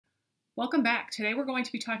Welcome back. Today we're going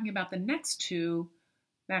to be talking about the next two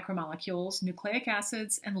macromolecules, nucleic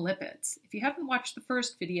acids and lipids. If you haven't watched the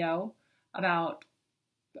first video about,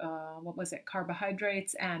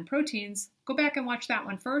 carbohydrates and proteins, go back and watch that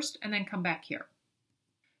one first and then come back here.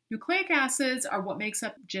 Nucleic acids are what makes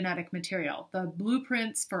up genetic material, the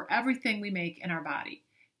blueprints for everything we make in our body.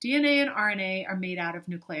 DNA and RNA are made out of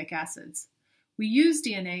nucleic acids. We use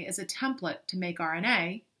DNA as a template to make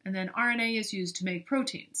RNA, and then RNA is used to make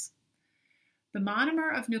proteins. The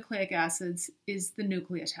monomer of nucleic acids is the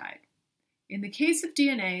nucleotide. In the case of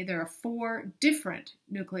DNA, there are 4 different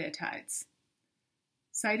nucleotides: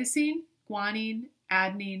 cytosine, guanine,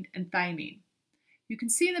 adenine, and thymine. You can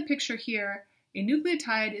see in the picture here, a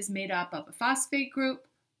nucleotide is made up of a phosphate group,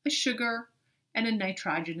 a sugar, and a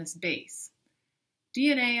nitrogenous base.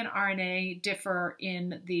 DNA and RNA differ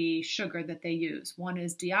in the sugar that they use. One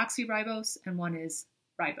is deoxyribose and one is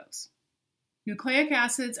ribose. Nucleic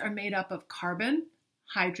acids are made up of carbon,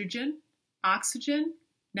 hydrogen, oxygen,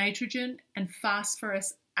 nitrogen, and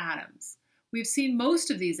phosphorus atoms. We've seen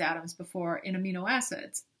most of these atoms before in amino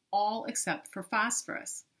acids, all except for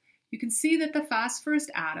phosphorus. You can see that the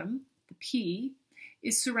phosphorus atom, the P,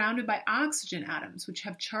 is surrounded by oxygen atoms, which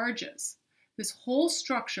have charges. This whole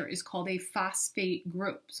structure is called a phosphate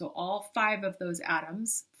group. So all 5 of those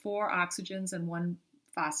atoms, 4 oxygens and 1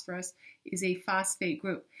 phosphorus, is a phosphate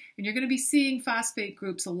group. And you're going to be seeing phosphate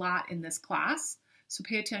groups a lot in this class, so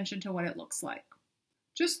pay attention to what it looks like.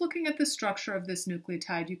 Just looking at the structure of this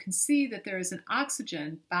nucleotide, you can see that there is an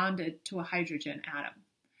oxygen bonded to a hydrogen atom.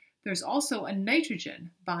 There's also a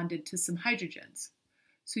nitrogen bonded to some hydrogens.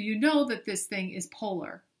 So you know that this thing is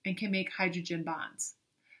polar and can make hydrogen bonds.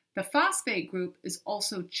 The phosphate group is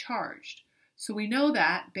also charged. So we know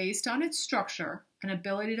that based on its structure and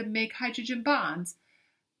ability to make hydrogen bonds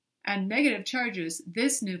and negative charges,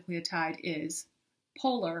 this nucleotide is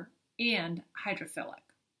polar and hydrophilic.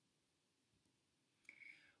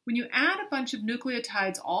 When you add a bunch of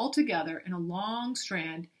nucleotides all together in a long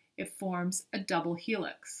strand, it forms a double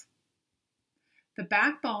helix. The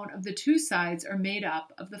backbone of the 2 sides are made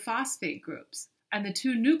up of the phosphate groups, and the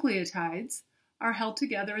 2 nucleotides are held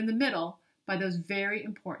together in the middle by those very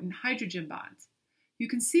important hydrogen bonds. You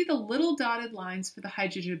can see the little dotted lines for the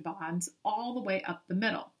hydrogen bonds all the way up the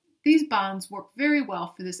middle. These bonds work very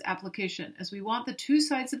well for this application, as we want the 2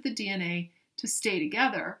 sides of the DNA to stay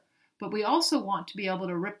together, but we also want to be able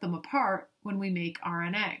to rip them apart when we make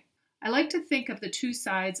RNA. I like to think of the 2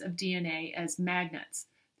 sides of DNA as magnets.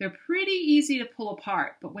 They're pretty easy to pull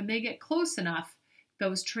apart, but when they get close enough,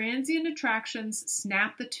 those transient attractions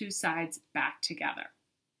snap the 2 sides back together.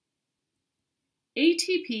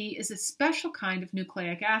 ATP is a special kind of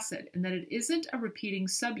nucleic acid in that it isn't a repeating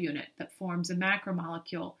subunit that forms a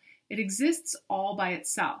macromolecule. It exists all by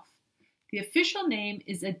itself. The official name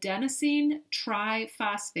is adenosine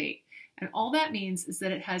triphosphate, and all that means is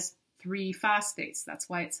that it has 3 phosphates. That's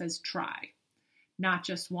why it says tri, not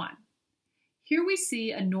just 1. Here we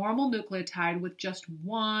see a normal nucleotide with just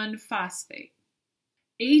 1 phosphate.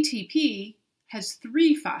 ATP has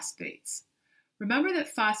 3 phosphates. Remember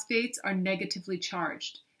that phosphates are negatively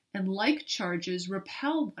charged, and like charges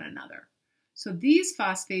repel one another. So these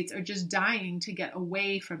phosphates are just dying to get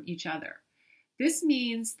away from each other. This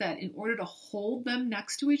means that in order to hold them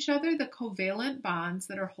next to each other, the covalent bonds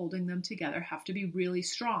that are holding them together have to be really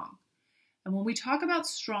strong. And when we talk about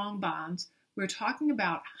strong bonds, we're talking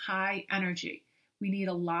about high energy. We need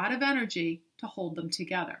a lot of energy to hold them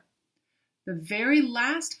together. The very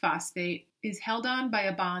last phosphate is held on by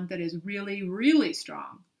a bond that is really, really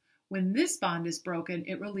strong. When this bond is broken,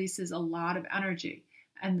 it releases a lot of energy,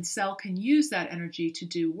 and the cell can use that energy to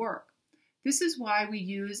do work. This is why we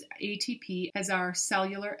use ATP as our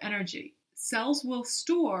cellular energy. Cells will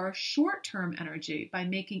store short-term energy by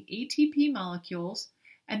making ATP molecules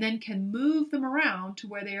and then can move them around to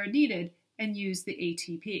where they are needed and use the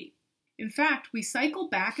ATP. In fact, we cycle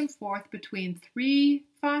back and forth between 3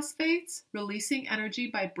 phosphates, releasing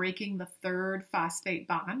energy by breaking the 3rd phosphate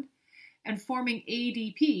bond, and forming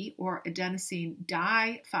ADP, or adenosine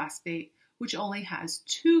diphosphate, which only has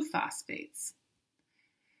 2 phosphates.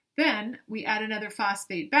 Then we add another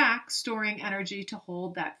phosphate back, storing energy to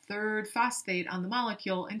hold that 3rd phosphate on the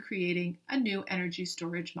molecule and creating a new energy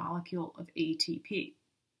storage molecule of ATP.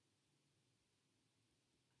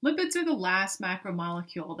 Lipids are the last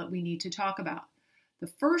macromolecule that we need to talk about. The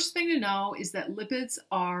first thing to know is that lipids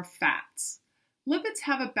are fats. Lipids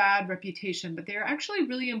have a bad reputation, but they are actually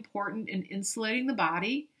really important in insulating the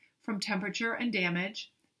body from temperature and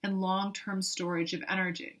damage and long-term storage of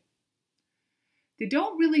energy. They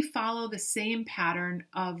don't really follow the same pattern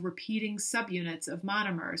of repeating subunits of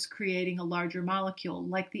monomers, creating a larger molecule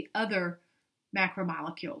like the other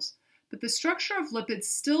macromolecules. But the structure of lipids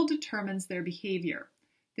still determines their behavior.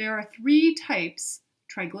 There are three types: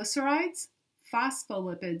 triglycerides,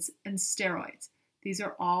 phospholipids, and steroids. These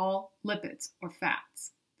are all lipids or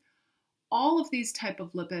fats. All of these types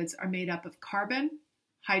of lipids are made up of carbon,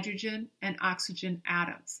 hydrogen, and oxygen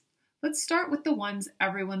atoms. Let's start with the ones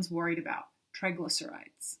everyone's worried about: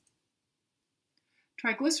 triglycerides.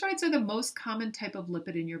 Triglycerides are the most common type of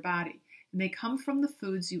lipid in your body, and they come from the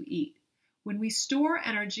foods you eat. When we store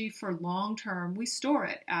energy for long term, we store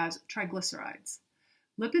it as triglycerides.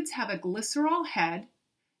 Lipids have a glycerol head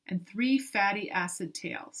and 3 fatty acid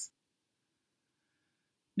tails.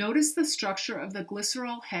 Notice the structure of the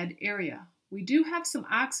glycerol head area. We do have some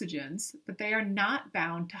oxygens, but they are not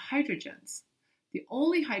bound to hydrogens. The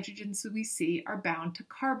only hydrogens that we see are bound to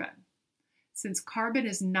carbon. Since carbon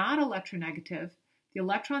is not electronegative, the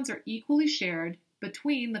electrons are equally shared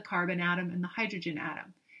between the carbon atom and the hydrogen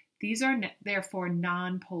atom. These are therefore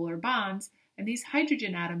nonpolar bonds, and these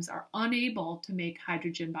hydrogen atoms are unable to make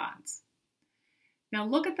hydrogen bonds. Now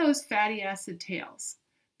look at those fatty acid tails.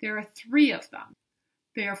 There are 3 of them.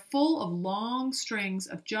 They are full of long strings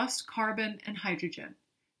of just carbon and hydrogen.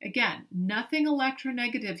 Again, nothing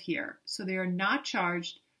electronegative here, so they are not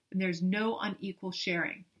charged and there's no unequal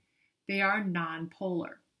sharing. They are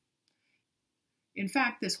nonpolar. In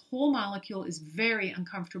fact, this whole molecule is very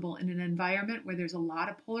uncomfortable in an environment where there's a lot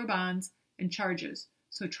of polar bonds and charges,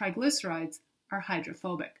 so triglycerides are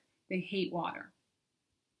hydrophobic. They hate water.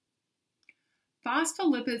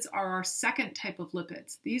 Phospholipids are our second type of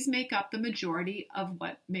lipids. These make up the majority of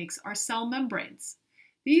what makes our cell membranes.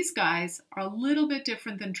 These guys are a little bit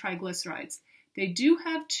different than triglycerides. They do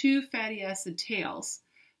have 2 fatty acid tails.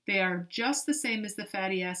 They are just the same as the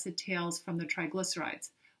fatty acid tails from the triglycerides.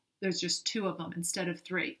 There's just 2 of them instead of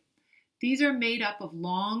 3. These are made up of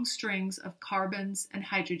long strings of carbons and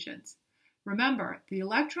hydrogens. Remember, the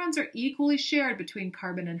electrons are equally shared between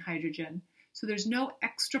carbon and hydrogen, so there's no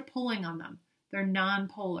extra pulling on them. They're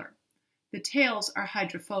nonpolar. The tails are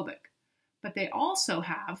hydrophobic, but they also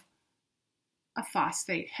have a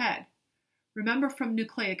phosphate head. Remember from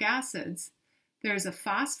nucleic acids, there's a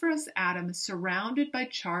phosphorus atom surrounded by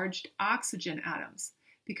charged oxygen atoms.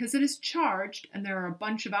 Because it is charged and there are a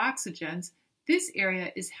bunch of oxygens, this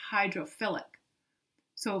area is hydrophilic.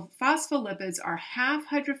 So phospholipids are half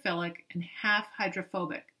hydrophilic and half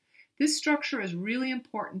hydrophobic. This structure is really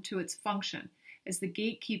important to its function as the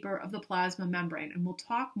gatekeeper of the plasma membrane, and we'll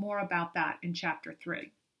talk more about that in Chapter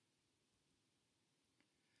 3.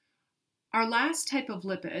 Our last type of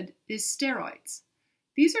lipid is steroids.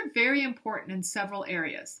 These are very important in several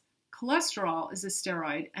areas. Cholesterol is a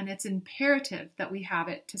steroid, and it's imperative that we have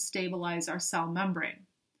it to stabilize our cell membrane.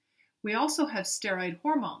 We also have steroid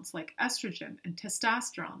hormones like estrogen and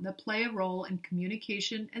testosterone that play a role in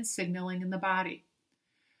communication and signaling in the body.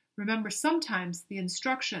 Remember, sometimes the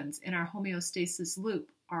instructions in our homeostasis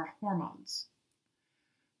loop are hormones.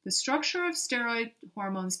 The structure of steroid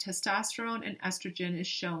hormones, testosterone and estrogen, is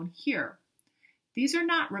shown here. These are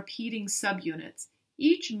not repeating subunits.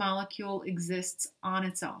 Each molecule exists on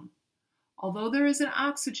its own. Although there is an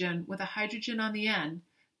oxygen with a hydrogen on the end,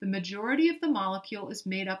 the majority of the molecule is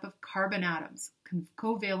made up of carbon atoms,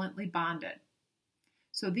 covalently bonded.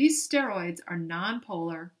 So these steroids are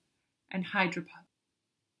nonpolar and hydrophobic.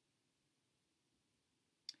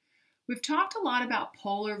 We've talked a lot about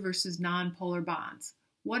polar versus nonpolar bonds,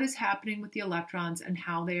 what is happening with the electrons and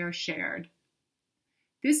how they are shared.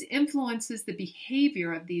 This influences the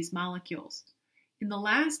behavior of these molecules. In the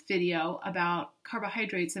last video about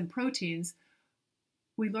carbohydrates and proteins,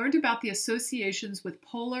 we learned about the associations with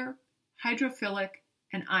polar, hydrophilic,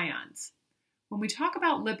 and ions. When we talk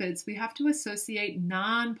about lipids, we have to associate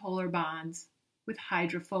nonpolar bonds with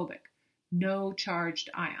hydrophobic, no charged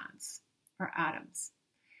ions or atoms.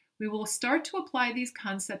 We will start to apply these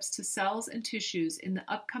concepts to cells and tissues in the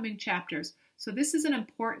upcoming chapters, so this is an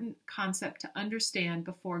important concept to understand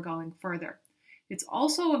before going further. It's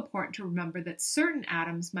also important to remember that certain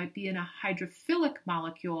atoms might be in a hydrophilic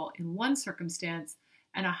molecule in one circumstance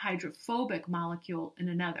and a hydrophobic molecule in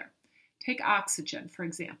another. Take oxygen, for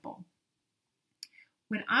example.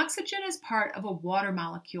 When oxygen is part of a water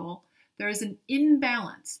molecule, there is an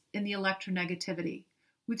imbalance in the electronegativity.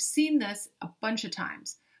 We've seen this a bunch of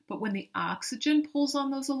times, but when the oxygen pulls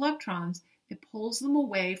on those electrons, it pulls them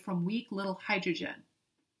away from weak little hydrogen.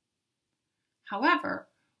 However,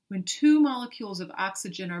 when 2 molecules of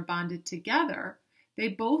oxygen are bonded together, they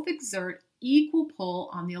both exert equal pull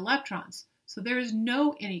on the electrons, so there is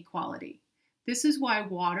no inequality. This is why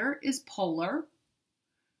water is polar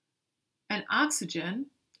And oxygen,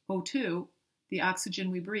 O2, the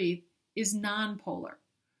oxygen we breathe, is nonpolar.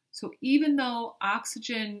 So even though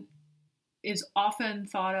oxygen is often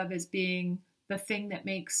thought of as being the thing that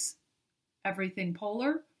makes everything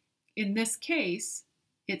polar, in this case,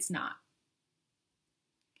 it's not.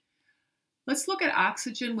 Let's look at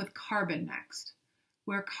oxygen with carbon next,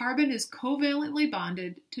 where carbon is covalently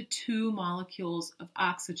bonded to two molecules of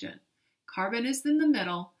oxygen. Carbon is in the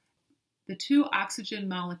middle. The two oxygen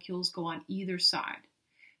molecules go on either side.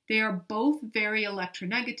 They are both very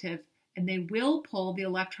electronegative, and they will pull the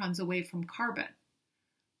electrons away from carbon.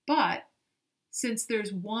 But since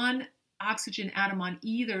there's one oxygen atom on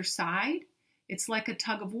either side, it's like a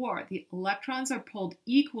tug of war. The electrons are pulled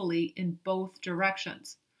equally in both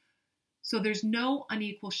directions. So there's no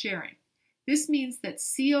unequal sharing. This means that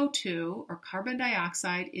CO2, or carbon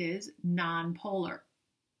dioxide, is nonpolar.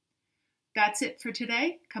 That's it for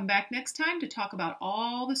today. Come back next time to talk about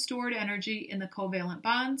all the stored energy in the covalent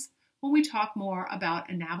bonds when we talk more about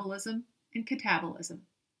anabolism and catabolism.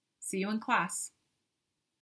 See you in class.